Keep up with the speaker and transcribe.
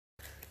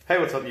Hey,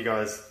 what's up you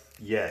guys?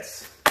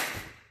 Yes.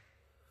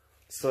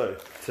 So,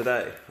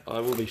 today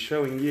I will be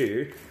showing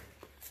you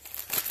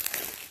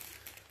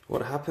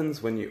what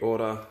happens when you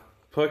order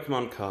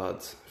Pokemon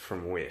cards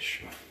from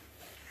Wish.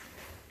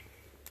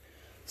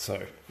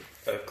 So,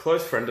 a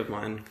close friend of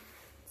mine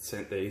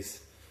sent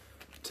these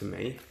to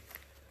me.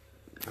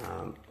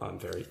 I'm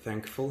very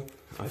thankful.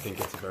 I think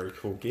it's a very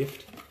cool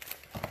gift.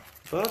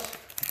 But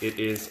it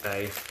is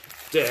a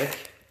deck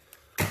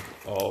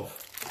of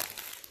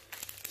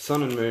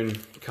Sun and Moon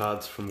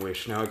cards from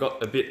Wish. Now I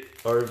got a bit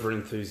over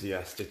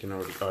enthusiastic and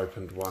already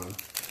opened one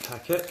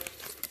packet.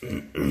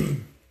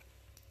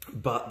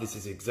 But this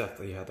is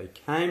exactly how they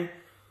came.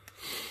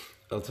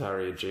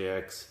 Altaria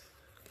GX,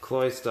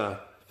 Cloyster,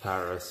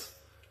 Paris,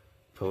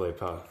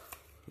 Pelipper,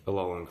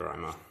 Alolan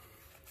Grimer,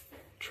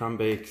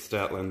 Trumbeak,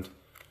 Stoutland,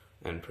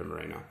 and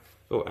Primarina.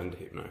 Oh, and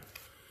Hypno.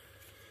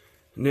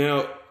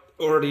 Now,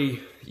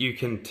 already you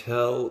can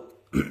tell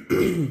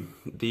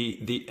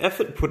the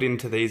effort put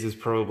into these is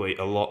probably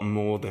a lot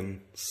more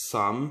than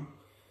some.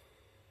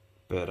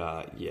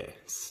 But yeah,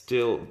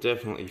 still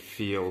definitely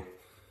feel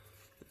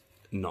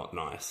not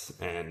nice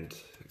and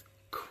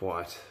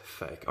quite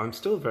fake. I'm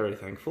still very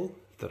thankful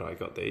that I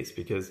got these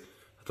because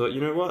I thought, you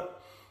know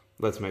what?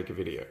 Let's make a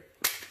video.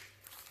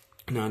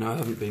 Now, I know I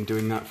haven't been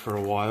doing that for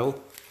a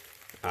while,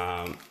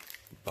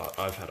 but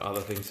I've had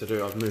other things to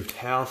do. I've moved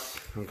house.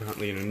 I'm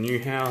currently in a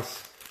new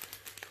house.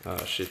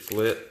 Shit's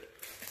lit.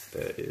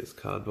 There is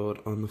cardboard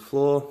on the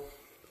floor.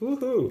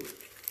 Woohoo!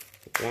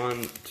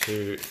 1,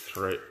 2,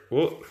 3.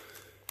 Whoop.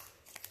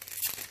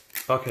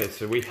 Okay,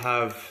 so we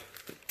have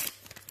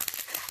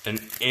an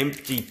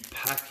empty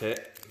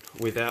packet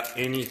without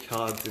any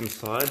cards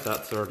inside.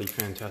 That's already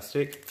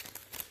fantastic.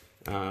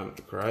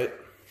 Great.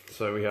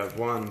 So we have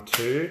 1,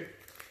 2,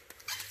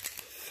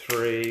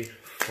 3,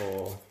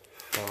 4,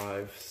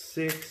 5,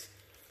 6,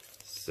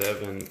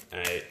 7,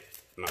 8,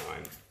 9,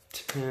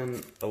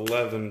 10,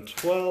 11,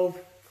 12,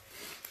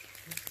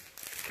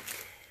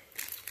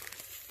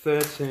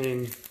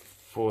 13,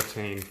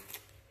 14,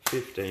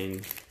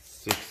 15,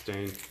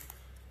 16,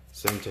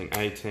 17,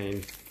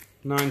 18,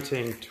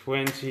 19,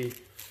 20,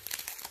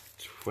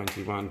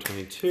 21,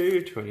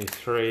 22,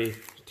 23,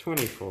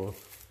 24,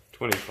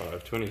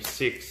 25,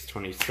 26,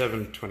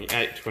 27,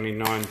 28,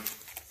 29,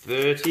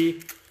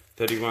 30,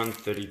 31,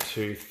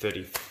 32,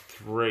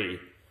 33,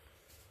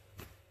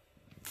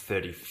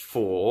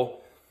 34,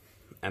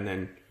 and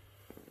then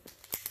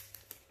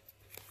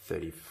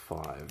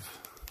 35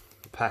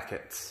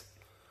 packets.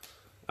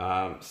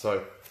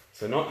 So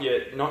not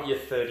your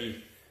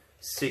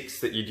 36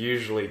 that you'd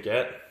usually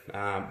get,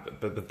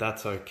 but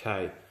that's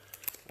okay.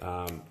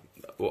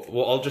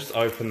 Well, I'll just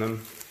open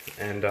them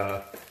and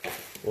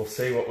we'll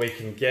see what we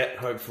can get.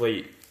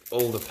 Hopefully,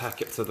 all the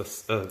packets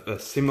are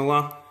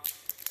similar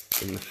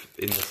in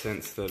the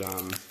sense that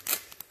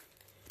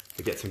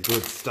we get some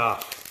good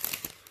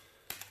stuff.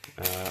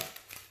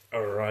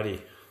 Alrighty.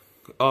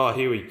 Oh,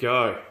 here we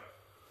go.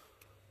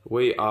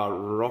 We are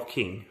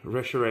rocking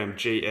Reshiram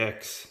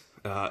GX.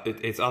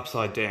 It's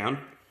upside down,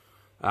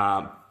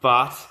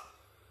 but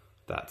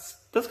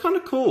that's kind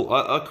of cool.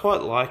 I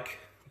quite like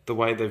the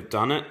way they've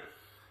done it.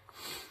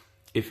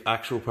 If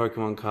actual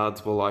Pokemon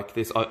cards were like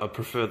this, I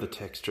prefer the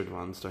textured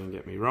ones, don't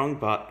get me wrong,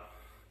 but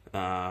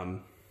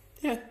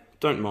yeah,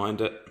 don't mind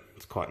it.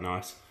 It's quite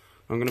nice.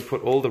 I'm going to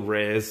put all the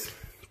rares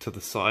to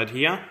the side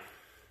here,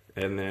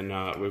 and then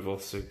we've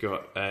also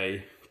got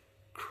a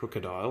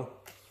Crocodile,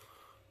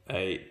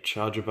 a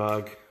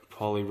Charjabug,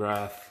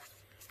 Poliwrath,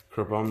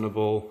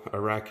 Crabominable,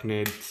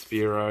 Arachnid,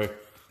 Spearow,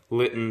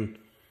 Litten,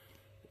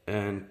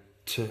 and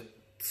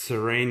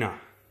Serena.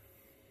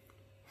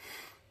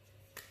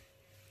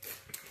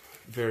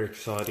 Very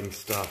exciting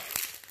stuff.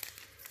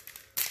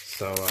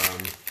 So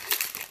I'm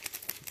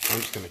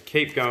just going to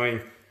keep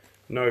going.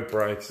 No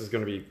breaks. There's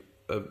going to be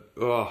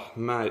oh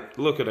mate,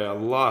 look at our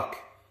luck.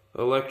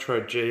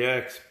 Electro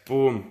GX,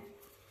 boom.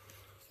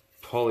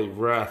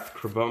 Poliwrath,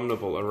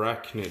 Crabominable,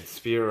 Arachnid,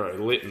 Spearow,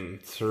 Litten,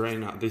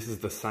 Serena. This is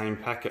the same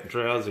packet.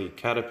 Drowsy,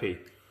 Caterpie,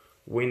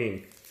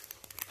 winning.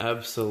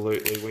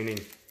 Absolutely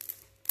winning.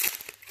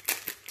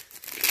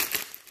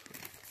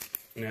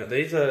 Now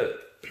these are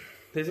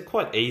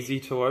quite easy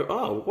to open.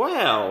 Oh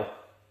wow!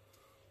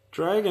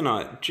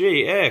 Dragonite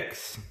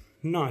GX.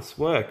 Nice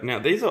work. Now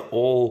these are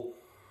all,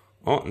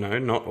 oh no,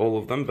 not all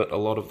of them, but a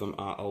lot of them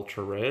are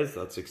ultra rares.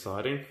 That's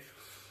exciting.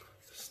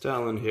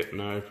 Stalin,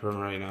 Hypno,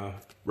 Primarina,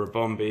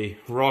 Rabombi,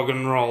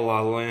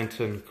 Roggenrola,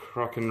 Lantern,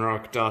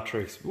 Crockenrock,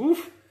 Dartrix.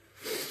 Woof!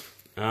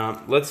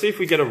 Let's see if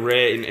we get a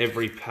rare in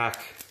every pack.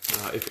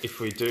 If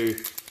we do,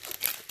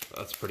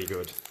 that's pretty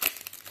good.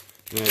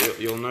 Now,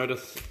 you'll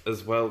notice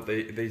as well,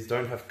 these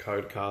don't have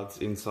code cards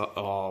inside.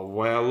 Oh,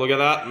 wow, look at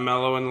that.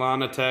 Mallow and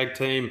Lana tag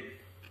team.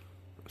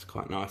 That's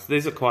quite nice.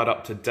 These are quite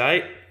up to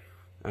date.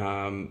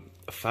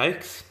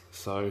 Fakes.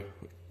 So,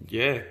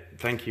 yeah,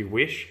 thank you,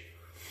 Wish.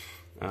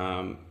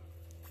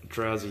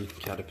 Drowsy,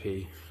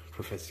 Caterpie,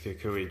 Professor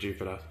Kukui,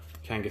 Jupiter,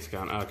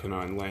 Kangaskhan,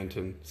 Arcanine,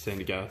 Lantern,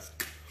 Sandygast.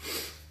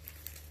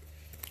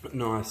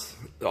 Nice.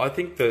 I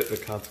think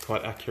the card's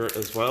quite accurate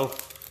as well.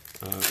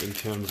 in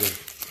terms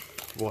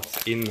of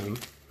what's in them,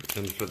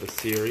 and for the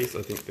series,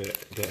 I think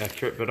they're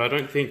accurate. But I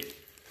don't think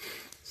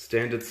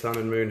Standard Sun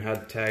and Moon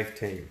had tag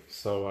team,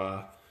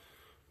 so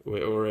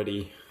we're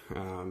already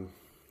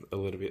a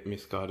little bit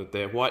misguided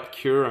there. White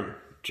Curum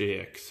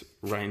GX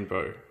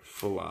Rainbow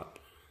Full Art,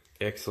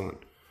 excellent.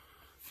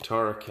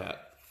 Torracat,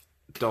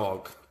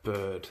 dog,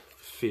 bird,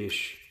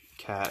 fish,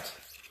 cat,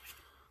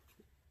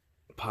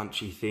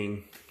 punchy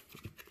thing,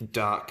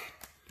 duck,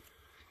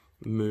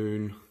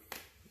 moon,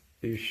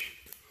 ish.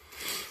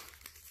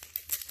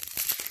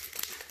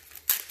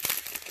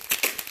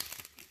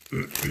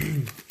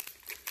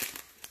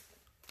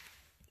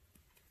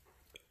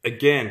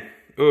 Again,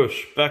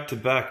 back to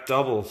back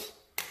doubles.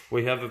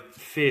 We have a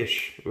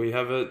fish, we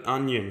have an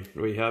onion,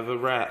 we have a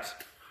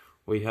rat,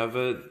 we have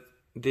a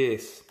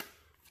this,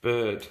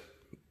 bird,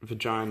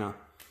 vagina,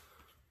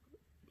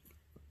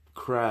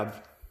 crab,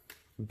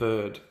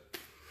 bird.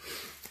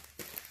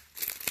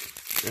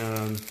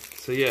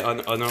 So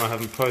yeah, I know I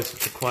haven't posted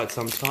for quite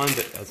some time,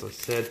 but as I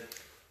said,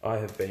 I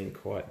have been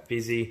quite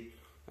busy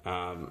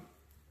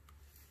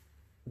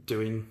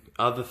doing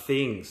other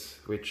things,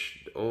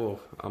 which,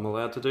 I'm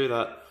allowed to do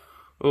that.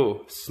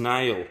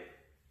 Snail,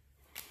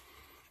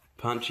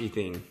 punchy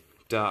thing,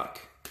 duck,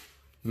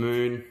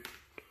 moon,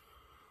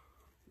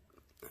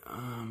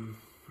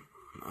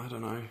 I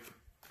don't know,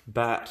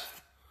 bat,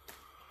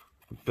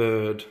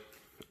 bird,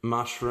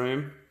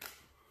 mushroom,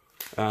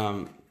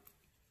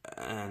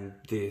 and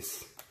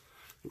this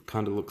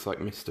kind of looks like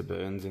Mr.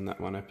 Burns in that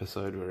one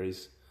episode where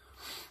he's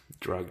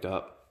drugged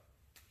up.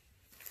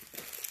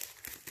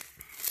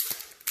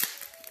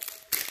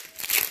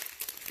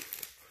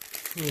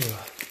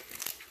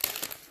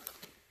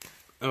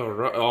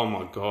 Oh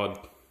my god.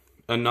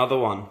 Another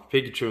one,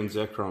 Pikachu and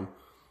Zekrom.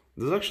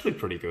 This is actually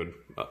pretty good.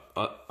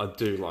 I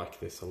do like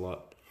this a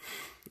lot.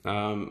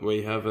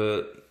 We have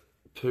a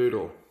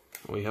poodle,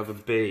 we have a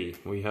bee,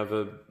 we have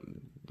a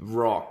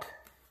rock,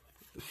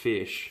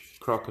 fish,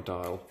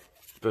 crocodile,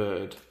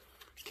 bird,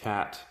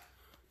 cat,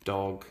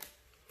 dog.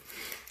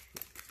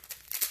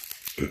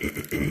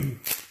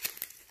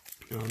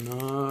 Oh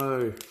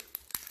no.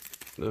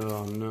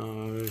 Oh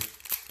no.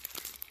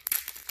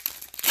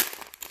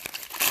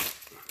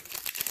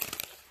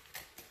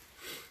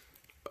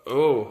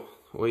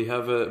 We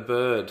have a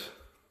bird.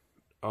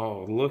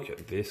 Oh, look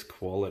at this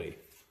quality.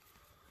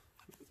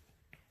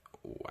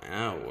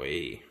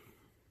 Wowee.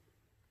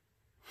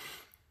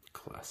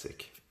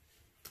 Classic.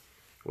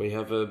 We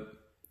have a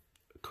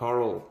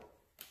coral.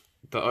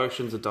 The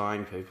oceans are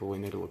dying, people. We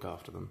need to look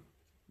after them.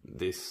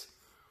 This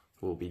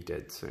will be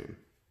dead soon.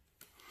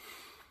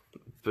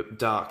 But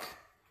duck,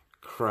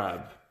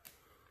 crab,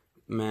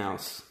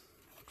 mouse,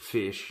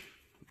 fish,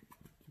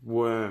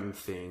 worm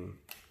thing,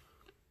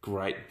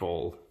 great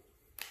ball.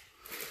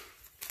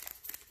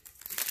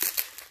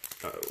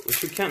 We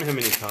should count how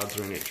many cards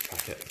are in each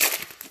packet.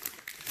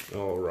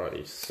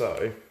 Alrighty,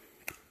 so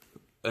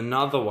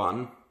another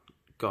one.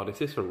 God, if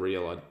this were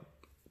real, I'd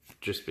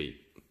just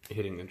be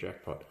hitting the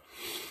jackpot.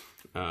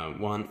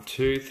 1,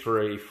 2,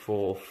 3,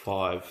 4,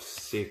 5,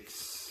 6,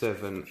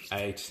 7,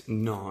 8,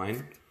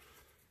 9.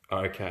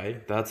 Okay,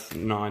 that's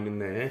 9 in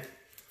there.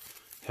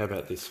 How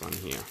about this one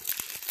here?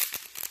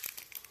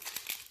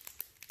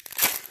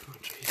 Oh,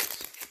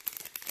 Jesus.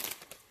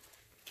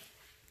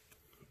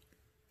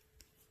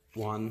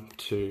 1,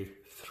 2,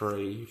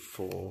 3,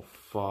 4,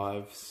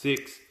 5,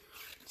 6,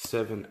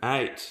 7,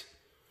 8.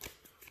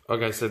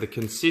 Okay, so the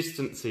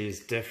consistency is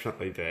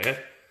definitely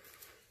there.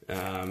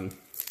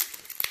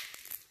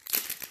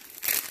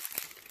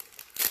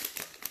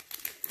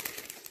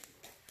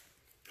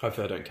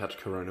 Hopefully I don't catch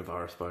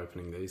coronavirus by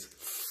opening these.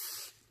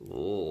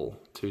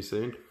 Too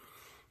soon.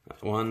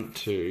 1,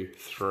 2,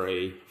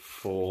 3,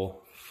 4,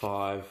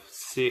 5,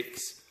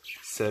 6,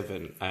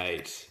 7,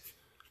 8,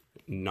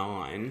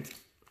 9.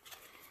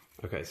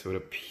 Okay, so it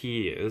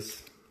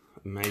appears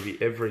maybe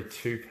every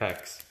 2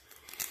 packs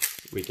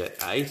we get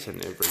 8,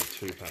 and every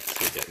 2 packs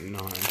we get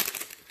 9.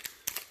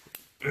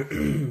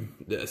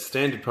 The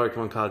standard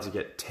Pokemon cards you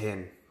get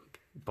 10,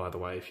 by the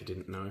way, if you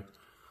didn't know.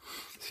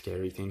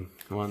 Scary thing.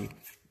 1,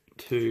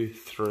 2,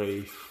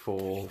 3,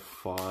 4,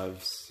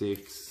 5,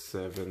 6,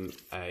 7,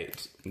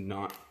 8,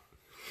 9.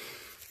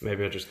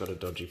 Maybe I just got a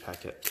dodgy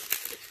packet.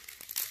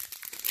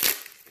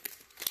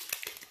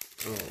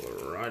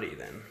 Alrighty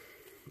then.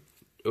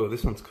 Oh,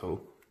 this one's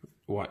cool.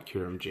 White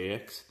Curum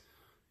GX.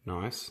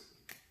 Nice.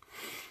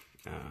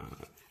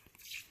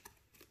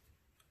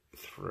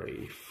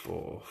 3,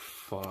 4,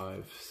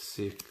 5,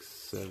 6,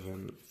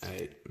 7,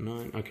 8,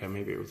 9. Okay,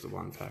 maybe it was the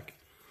 1 pack.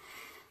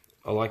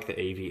 I like the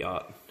Eevee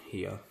art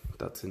here.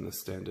 That's in the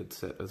standard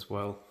set as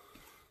well.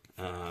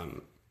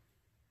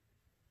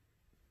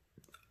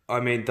 I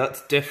mean,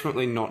 that's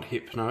definitely not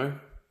Hypno.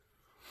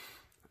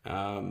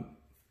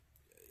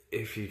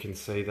 If you can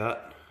see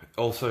that.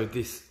 Also,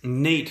 this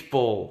neat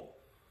ball.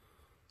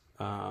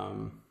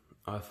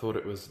 I thought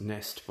it was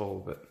Nest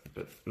Ball,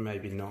 but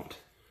maybe not.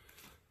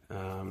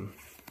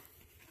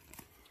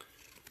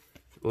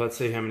 Let's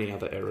see how many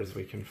other errors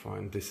we can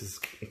find. This is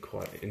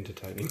quite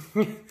entertaining.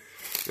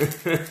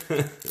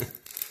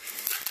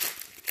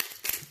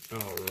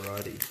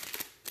 Alrighty.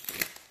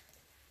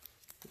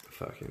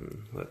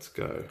 Fucking, let's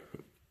go.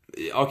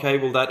 Okay,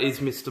 well that is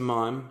Mr.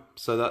 Mime,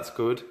 so that's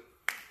good.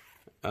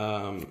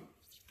 2,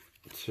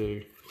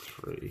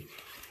 3,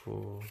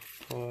 4,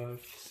 5,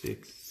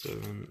 6,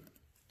 7,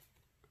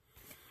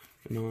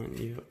 9,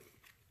 yep.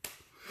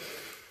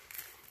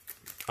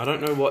 I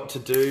don't know what to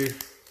do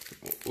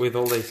with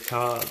all these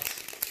cards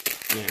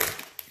now.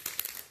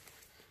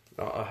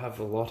 I have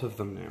a lot of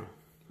them now.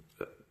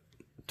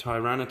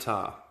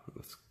 Tyranitar,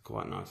 that's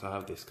quite nice, I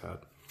have this card.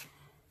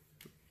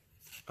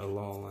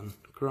 Alolan,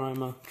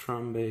 Grimer,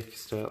 Trumbeak,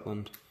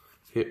 Stoutland,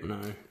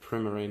 Hypno,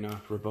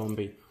 Primarina,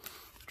 Ribombee,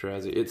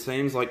 Drowsy. It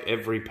seems like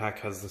every pack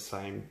has the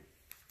same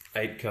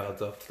 8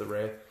 cards after the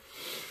rare.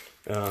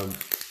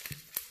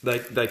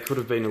 They could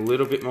have been a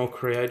little bit more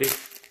creative,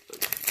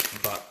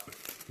 but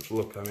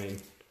look, I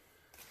mean,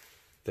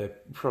 they're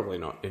probably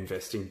not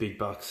investing big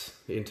bucks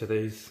into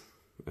these.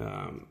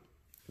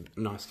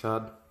 Nice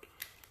card.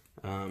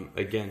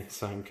 Again,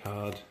 same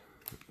card,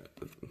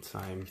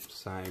 same.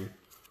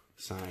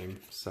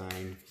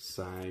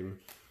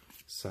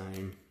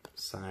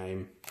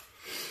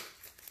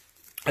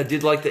 I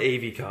did like the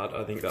Eevee card.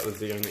 I think that was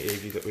the only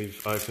Eevee that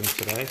we've opened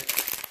today.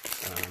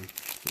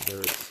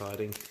 Very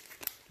exciting.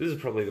 This is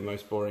probably the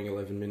most boring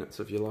 11 minutes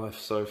of your life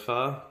so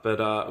far.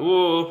 But,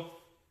 ooh,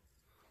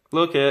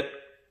 look at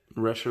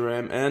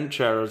Reshiram and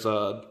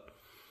Charizard.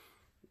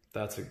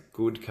 That's a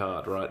good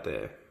card right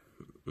there.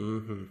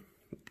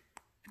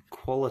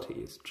 Quality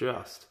is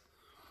just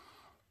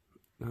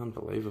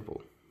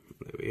unbelievable.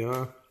 There we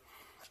are.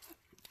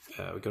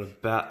 We got a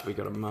bat, we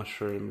got a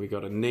mushroom, we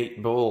got a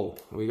neat ball.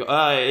 We got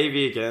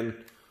Eevee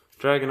again.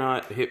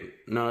 Dragonite,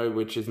 Hypno,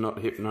 which is not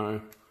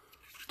Hypno.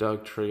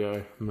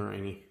 Dugtrio,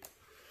 Mareanie.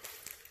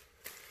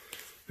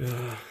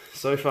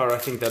 So far, I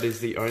think that is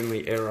the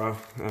only error.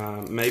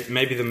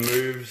 Maybe the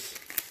moves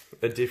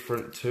are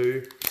different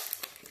too,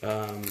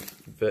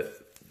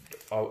 but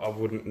I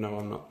wouldn't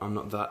know. I'm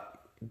not that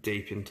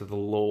deep into the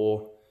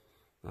lore.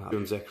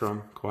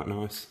 Zekrom, quite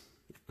nice.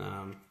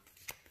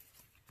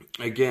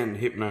 Again,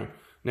 Hypno.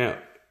 Now,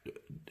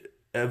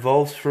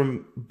 evolves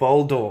from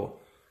Boldor.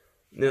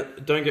 Now,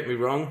 don't get me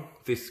wrong,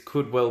 this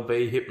could well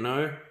be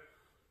Hypno.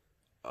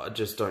 I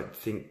just don't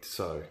think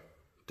so.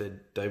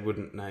 They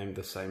wouldn't name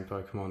the same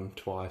Pokemon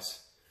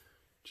twice.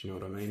 Do you know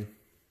what I mean?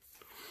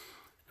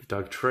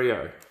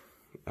 Dugtrio.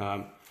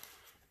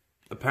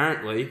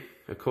 Apparently,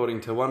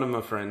 according to one of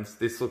my friends,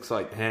 this looks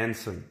like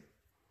Hanson,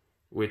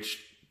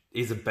 which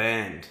is a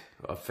band,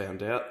 I've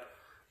found out.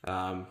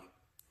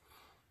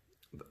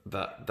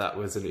 That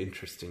was an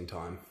interesting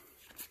time.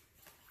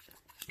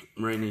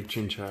 Mareanie,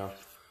 Chinchou,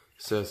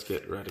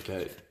 Surskit,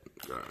 Raticate,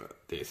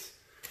 this.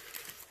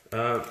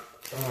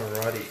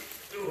 Alrighty.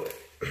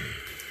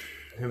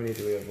 How many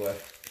do we have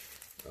left?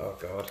 Oh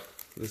god,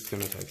 this is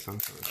going to take some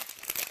time.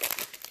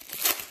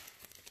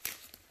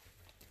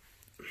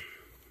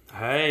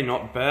 Hey,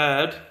 not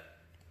bad.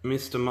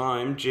 Mr.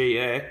 Mime,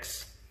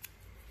 GX.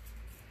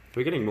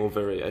 We're getting more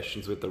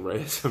variations with the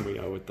rares than we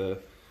are with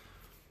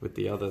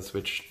the others,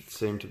 which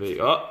seem to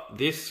be... Oh,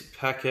 this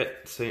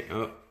packet...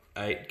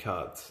 8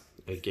 cards.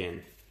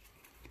 Again.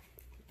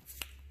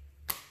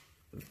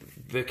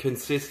 The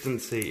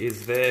consistency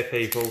is there,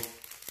 people.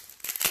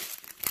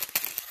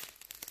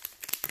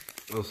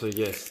 Also,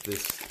 yes,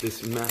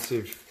 this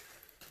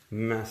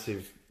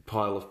massive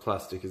pile of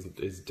plastic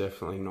is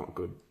definitely not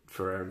good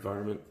for our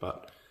environment,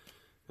 but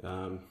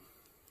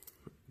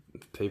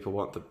people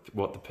want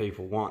what the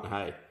people want,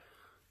 hey.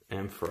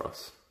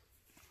 Ampharos.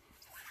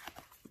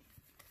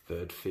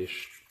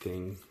 Birdfish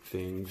thing,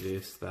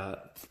 this,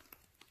 that.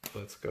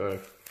 Let's go.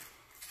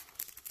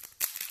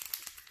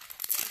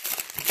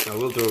 Now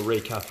we'll do a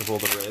recap of all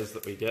the rares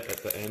that we get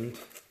at the end.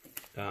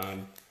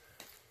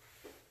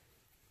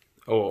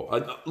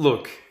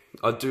 Look,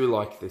 I do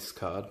like this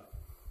card.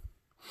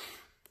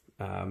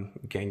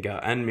 Gengar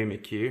and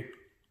Mimikyu.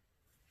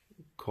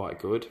 Quite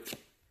good.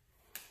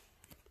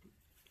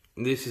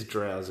 This is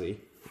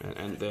Drowsy,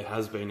 and there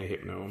has been a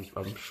Hypno,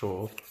 I'm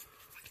sure.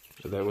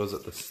 There was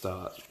at the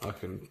start. I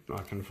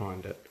can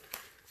find it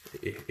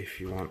if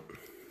you want.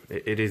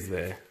 It is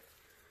there.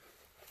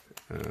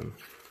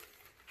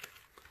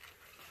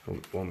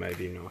 Or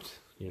maybe not,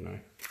 you know.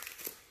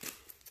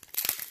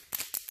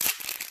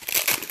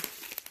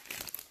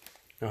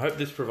 I hope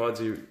this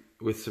provides you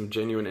with some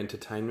genuine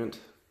entertainment.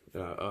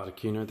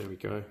 Articuno, there we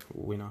go,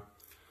 winner.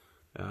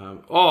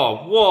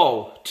 Oh,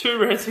 whoa! 2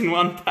 rares in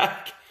 1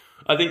 pack.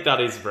 I think that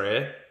is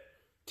rare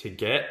to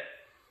get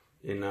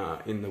in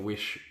the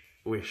Wish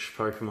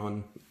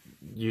Pokemon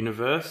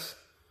universe.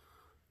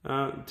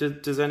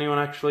 Does anyone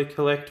actually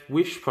collect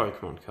Wish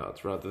Pokemon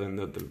cards rather than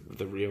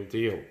the real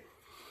deal?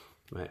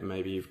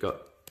 Maybe you've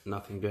got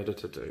nothing better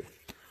to do.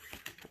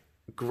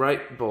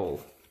 Great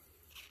Ball.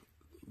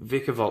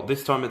 Vikavolt.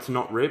 This time it's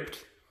not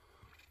ripped.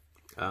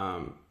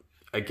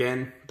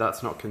 Again,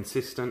 that's not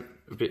consistent.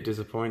 A bit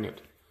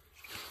disappointed.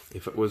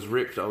 If it was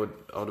ripped, I would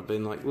have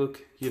been like,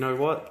 look, you know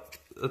what?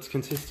 That's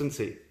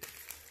consistency.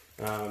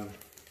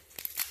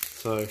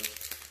 So,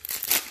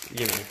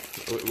 you know,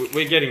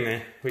 we're getting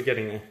there. We're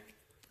getting there.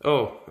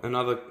 Oh,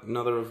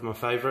 another of my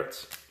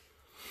favourites.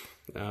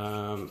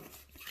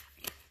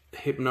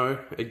 Hypno,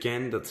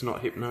 again, that's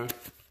not Hypno.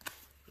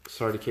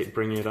 Sorry to keep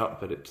bringing it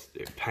up, but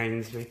it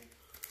pains me.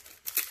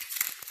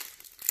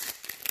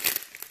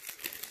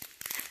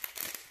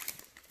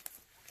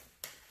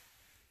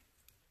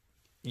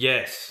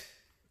 Yes,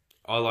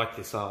 I like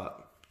this art.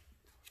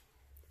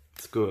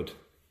 It's good.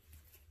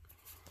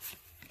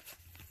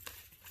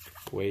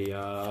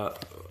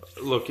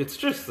 Look, it's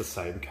just the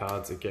same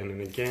cards again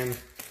and again.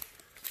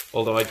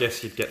 Although I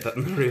guess you'd get that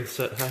in the real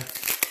set, hey?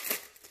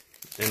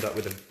 End up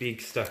with a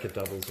big stack of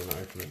doubles when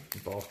I open a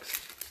box.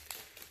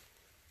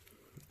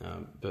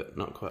 But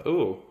not quite.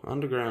 Ooh,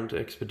 Underground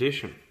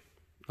Expedition.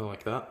 I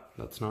like that.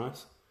 That's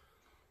nice.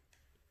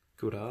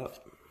 Good art.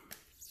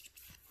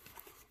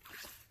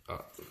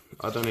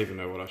 I don't even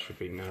know what I should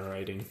be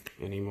narrating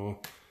anymore.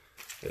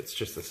 It's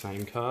just the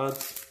same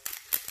cards.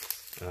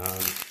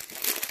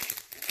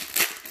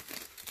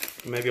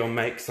 Maybe I'll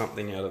make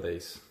something out of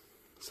these.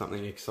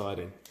 Something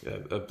exciting.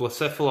 A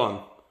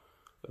Blacephalon.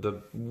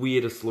 The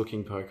weirdest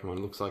looking Pokemon.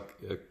 Looks like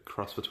a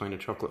cross between a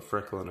chocolate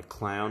freckle and a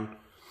clown.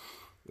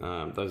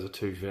 Those are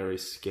two very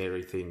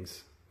scary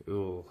things.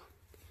 Ooh.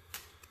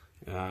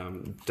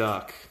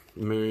 Duck.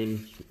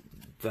 Moon.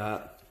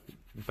 That.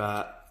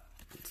 Bat.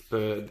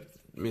 Bird.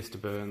 Mr.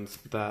 Burns.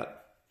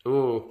 That.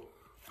 Ooh.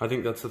 I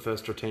think that's the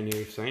first Dratini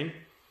we've seen.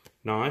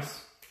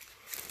 Nice.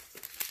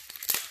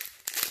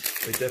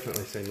 We've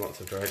definitely seen lots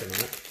of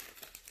Dragonite.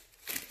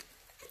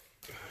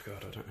 Oh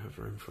god, I don't have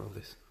room for all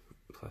this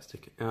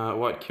plastic.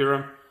 White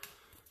Kyurem.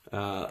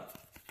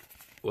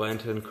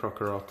 Lantern,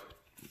 Krokorok.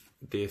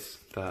 This,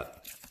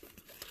 that.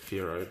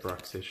 Fearow,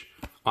 Bruxish.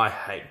 I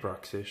hate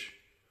Bruxish.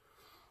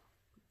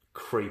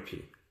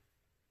 Creepy.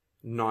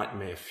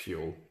 Nightmare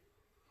fuel.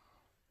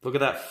 Look at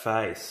that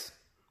face.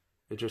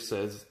 It just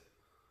says,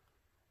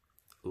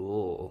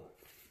 ooh,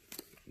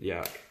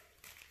 yuck.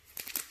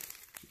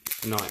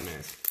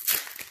 Nightmares.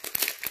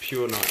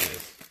 Pure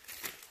nightmares.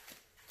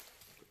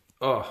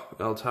 Oh,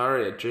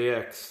 Altaria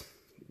GX.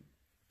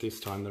 This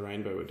time the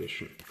Rainbow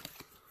Edition.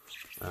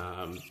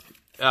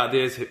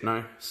 There's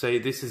Hypno. See,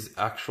 this is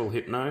actual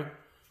Hypno.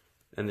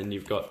 And then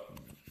you've got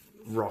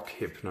Rock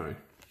Hypno.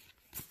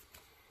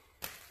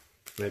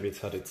 Maybe it's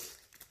had its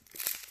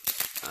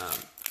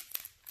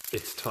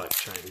type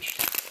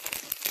changed.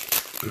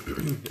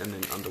 And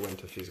then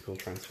underwent a physical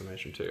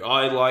transformation too.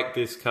 I like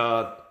this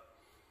card.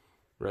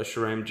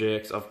 Reshiram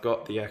GX. I've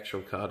got the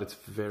actual card. It's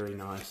very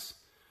nice.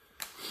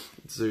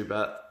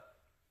 Zubat.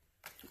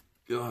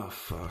 Oh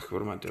fuck,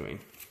 what am I doing?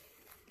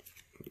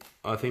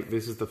 I think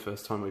this is the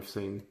first time we've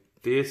seen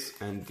this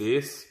and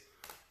this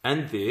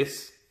and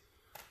this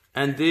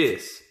and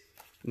this.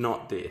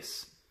 Not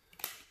this.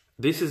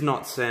 This is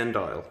not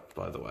Sandile,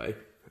 by the way.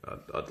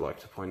 I'd like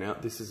to point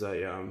out. This is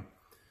a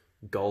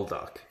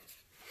Golduck.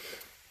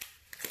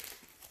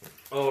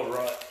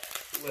 Alright,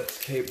 let's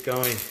keep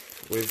going.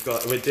 We're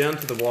down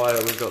to the wire.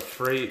 We've got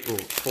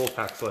 4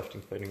 packs left,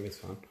 including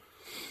this one.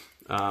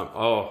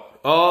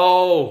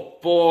 Oh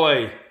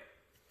boy.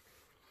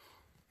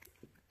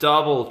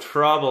 Double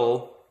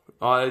trouble.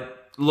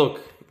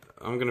 Look,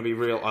 I'm gonna be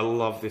real. I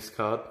love this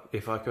card.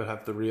 If I could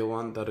have the real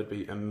one, that'd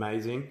be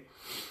amazing.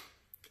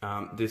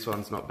 This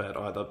one's not bad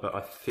either, but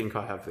I think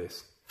I have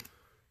this.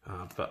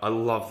 But I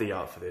love the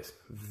art for this.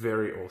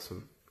 Very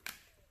awesome.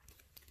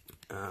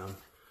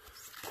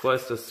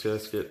 Cloyster,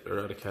 Surskit,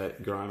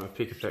 Eradicate, Grimer,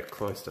 Pikipek,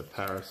 Cloyster,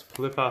 Paris,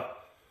 Pelipper.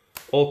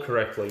 All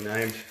correctly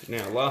named.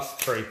 Now,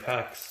 last 3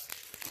 packs.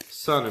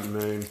 Sun and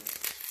Moon.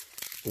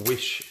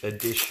 Wish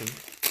Edition.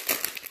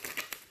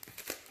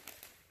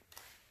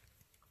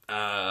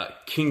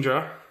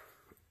 Kingdra.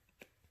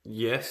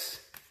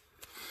 Yes.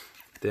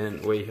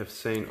 Then we have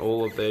seen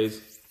all of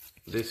these.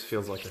 This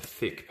feels like a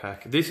thick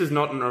pack. This is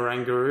not an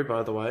Oranguru,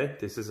 by the way.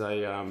 This is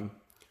a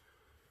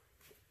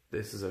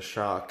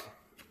shark.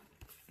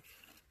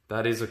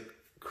 That is a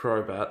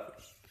Crobat.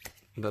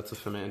 That's a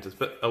Fermantis.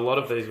 But a lot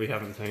of these we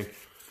haven't seen.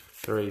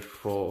 3,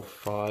 4,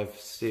 5,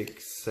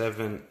 6,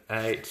 7,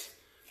 8,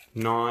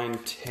 9,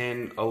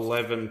 10,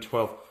 11,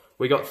 12.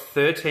 We got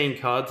 13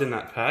 cards in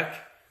that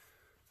pack.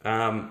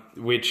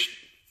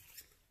 Which,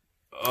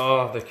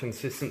 the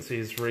consistency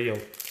is real.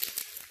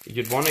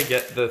 You'd want to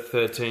get the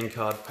 13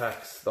 card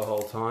packs the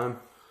whole time.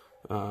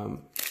 But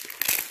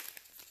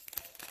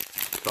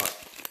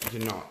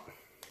you're not.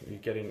 You're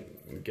getting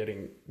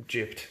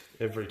gypped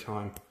every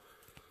time.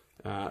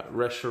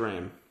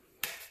 Reshiram.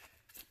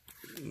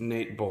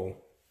 Neat ball.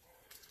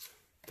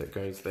 That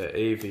goes there.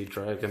 Eevee,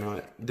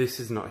 Dragonite. This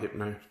is not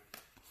Hypno.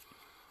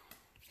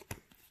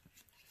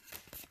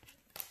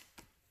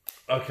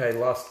 Okay,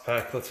 last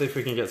pack. Let's see if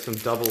we can get some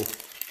double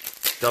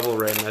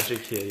rare magic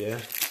here, yeah?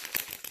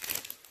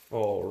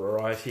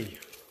 Alrighty.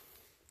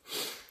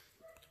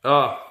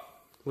 Oh,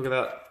 look at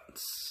that.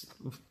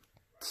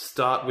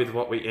 Start with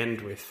what we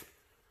end with.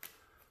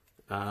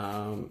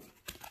 No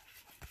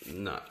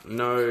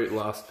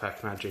last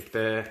pack magic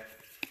there.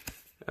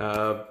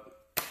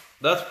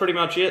 That's pretty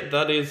much it.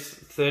 That is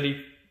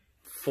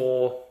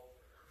 34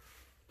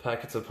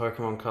 packets of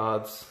Pokemon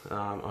cards.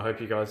 I hope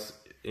you guys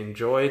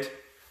enjoyed.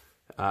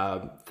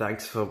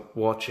 Thanks for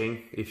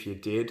watching if you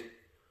did,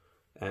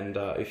 and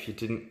if you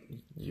didn't,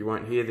 you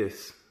won't hear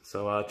this.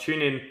 So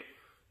tune in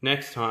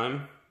next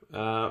time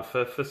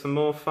for some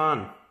more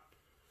fun,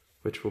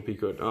 which will be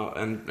good. Oh,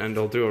 and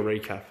I'll do a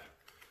recap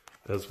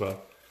as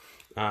well.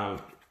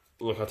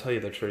 Look, I'll tell you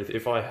the truth.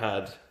 If I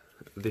had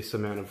this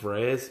amount of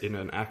rares in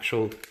an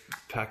actual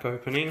pack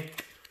opening,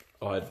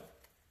 I'd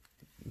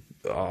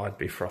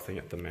be frothing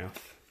at the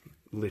mouth,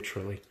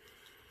 literally.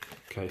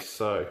 Okay,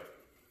 so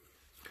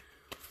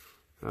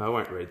I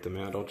won't read them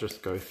out. I'll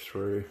just go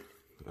through.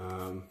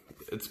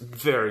 It's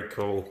very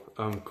cool.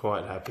 I'm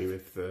quite happy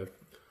with the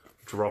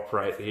drop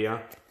rate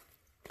here.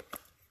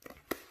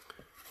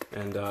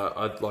 And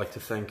I'd like to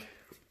thank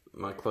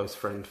my close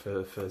friend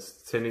for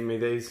sending me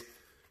these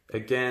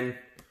again.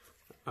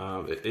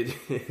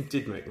 It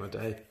did make my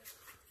day.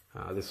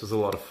 This was a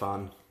lot of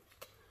fun.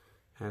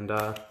 And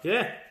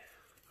yeah,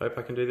 hope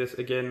I can do this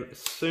again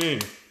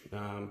soon.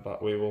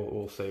 But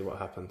we'll see what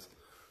happens.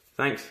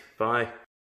 Thanks. Bye.